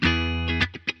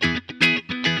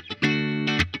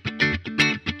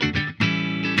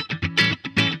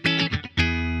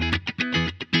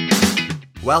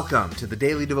Welcome to the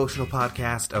daily devotional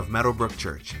podcast of Meadowbrook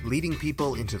Church, leading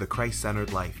people into the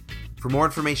Christ-centered life. For more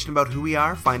information about who we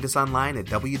are, find us online at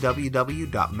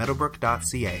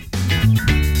www.meadowbrook.ca.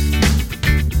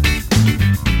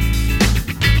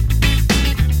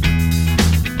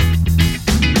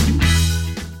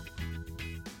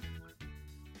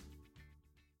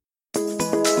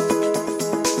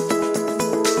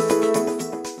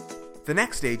 The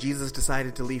next day, Jesus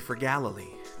decided to leave for Galilee.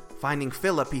 Finding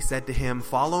Philip, he said to him,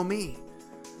 "Follow me."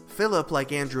 Philip,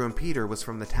 like Andrew and Peter, was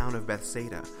from the town of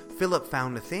Bethsaida. Philip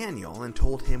found Nathanael and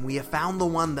told him, "We have found the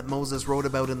one that Moses wrote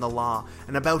about in the law,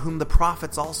 and about whom the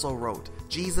prophets also wrote,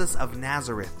 Jesus of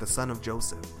Nazareth, the son of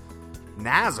Joseph."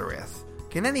 "Nazareth?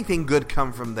 Can anything good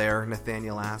come from there?"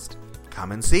 Nathanael asked.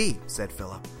 "Come and see," said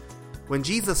Philip. When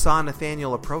Jesus saw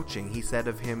Nathanael approaching, he said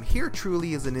of him, "Here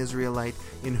truly is an Israelite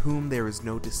in whom there is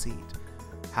no deceit."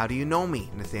 "How do you know me?"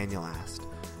 Nathanael asked.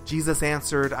 Jesus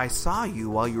answered, "I saw you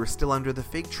while you were still under the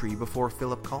fig tree before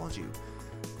Philip called you."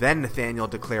 Then Nathanael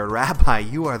declared, "Rabbi,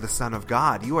 you are the Son of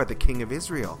God. You are the King of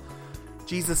Israel."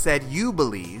 Jesus said, "You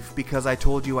believe because I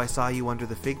told you I saw you under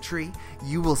the fig tree?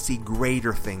 You will see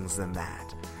greater things than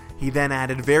that." He then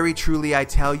added, "Very truly I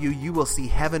tell you, you will see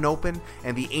heaven open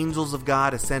and the angels of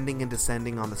God ascending and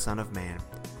descending on the Son of Man."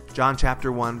 John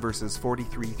chapter 1, verses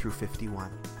 43 through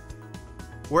 51.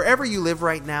 Wherever you live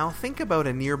right now, think about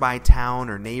a nearby town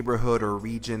or neighborhood or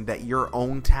region that your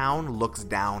own town looks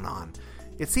down on.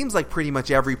 It seems like pretty much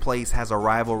every place has a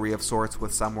rivalry of sorts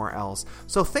with somewhere else.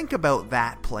 So think about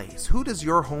that place. Who does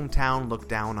your hometown look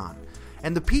down on?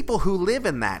 And the people who live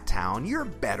in that town, you're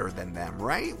better than them,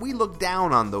 right? We look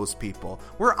down on those people.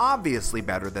 We're obviously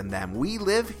better than them. We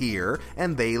live here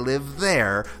and they live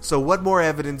there. So what more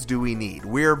evidence do we need?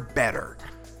 We're better.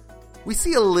 We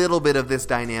see a little bit of this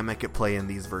dynamic at play in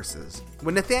these verses.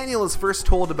 When Nathanael is first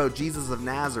told about Jesus of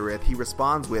Nazareth, he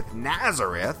responds with,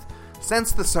 "Nazareth?"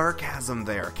 Sense the sarcasm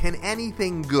there. Can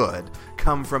anything good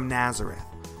come from Nazareth?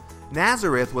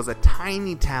 Nazareth was a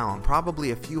tiny town, probably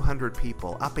a few hundred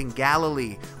people, up in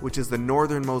Galilee, which is the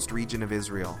northernmost region of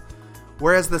Israel.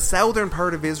 Whereas the southern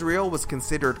part of Israel was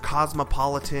considered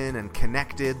cosmopolitan and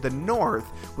connected, the north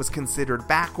was considered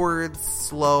backwards,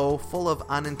 slow, full of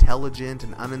unintelligent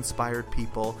and uninspired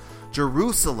people.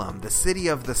 Jerusalem, the city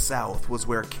of the south, was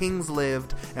where kings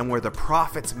lived and where the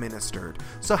prophets ministered.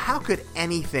 So how could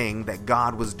anything that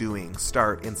God was doing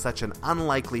start in such an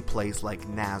unlikely place like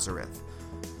Nazareth?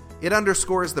 It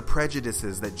underscores the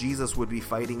prejudices that Jesus would be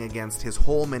fighting against his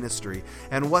whole ministry.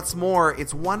 And what's more,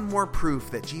 it's one more proof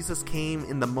that Jesus came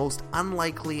in the most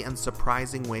unlikely and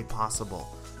surprising way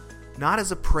possible. Not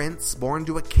as a prince, born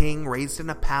to a king, raised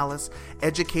in a palace,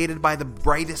 educated by the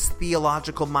brightest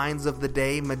theological minds of the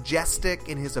day, majestic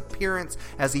in his appearance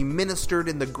as he ministered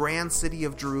in the grand city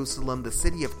of Jerusalem, the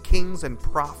city of kings and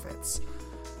prophets.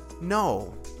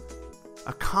 No,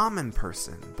 a common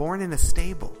person, born in a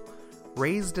stable,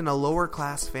 raised in a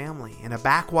lower-class family, in a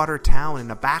backwater town,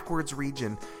 in a backwards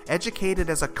region, educated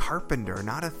as a carpenter,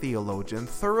 not a theologian,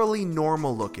 thoroughly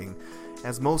normal-looking,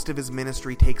 as most of his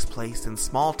ministry takes place in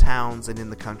small towns and in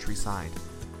the countryside.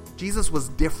 Jesus was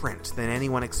different than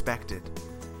anyone expected.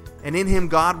 And in him,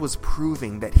 God was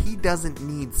proving that he doesn't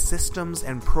need systems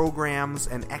and programs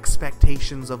and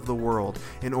expectations of the world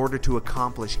in order to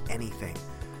accomplish anything.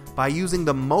 By using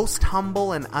the most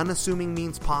humble and unassuming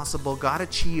means possible, God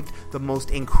achieved the most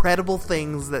incredible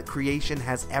things that creation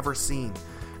has ever seen.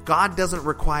 God doesn't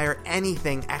require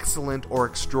anything excellent or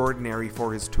extraordinary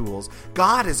for his tools.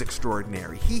 God is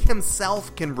extraordinary. He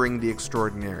himself can bring the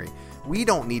extraordinary. We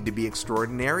don't need to be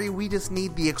extraordinary. We just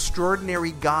need the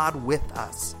extraordinary God with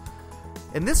us.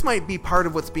 And this might be part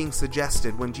of what's being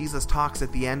suggested when Jesus talks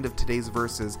at the end of today's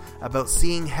verses about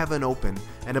seeing heaven open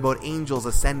and about angels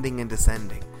ascending and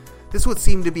descending. This would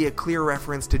seem to be a clear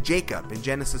reference to Jacob in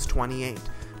Genesis 28.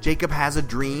 Jacob has a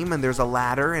dream and there's a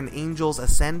ladder and angels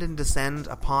ascend and descend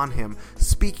upon him,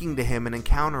 speaking to him and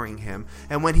encountering him.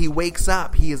 And when he wakes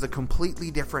up, he is a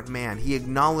completely different man. He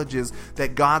acknowledges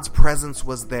that God's presence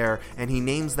was there, and he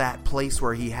names that place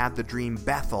where he had the dream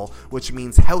Bethel, which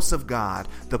means house of God,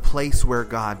 the place where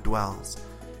God dwells.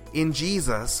 In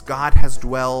Jesus, God has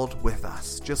dwelled with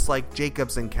us, just like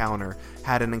Jacob's encounter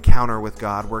had an encounter with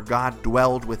God where God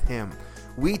dwelled with him.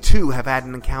 We too have had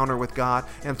an encounter with God,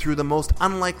 and through the most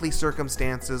unlikely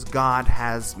circumstances, God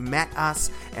has met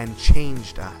us and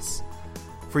changed us.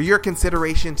 For your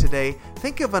consideration today,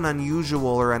 think of an unusual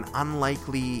or an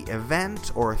unlikely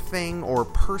event or thing or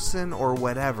person or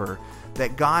whatever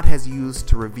that God has used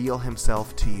to reveal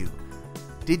himself to you.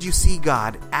 Did you see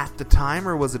God at the time,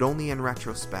 or was it only in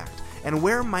retrospect? And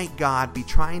where might God be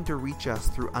trying to reach us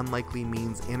through unlikely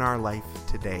means in our life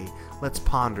today? Let's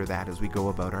ponder that as we go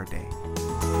about our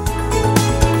day.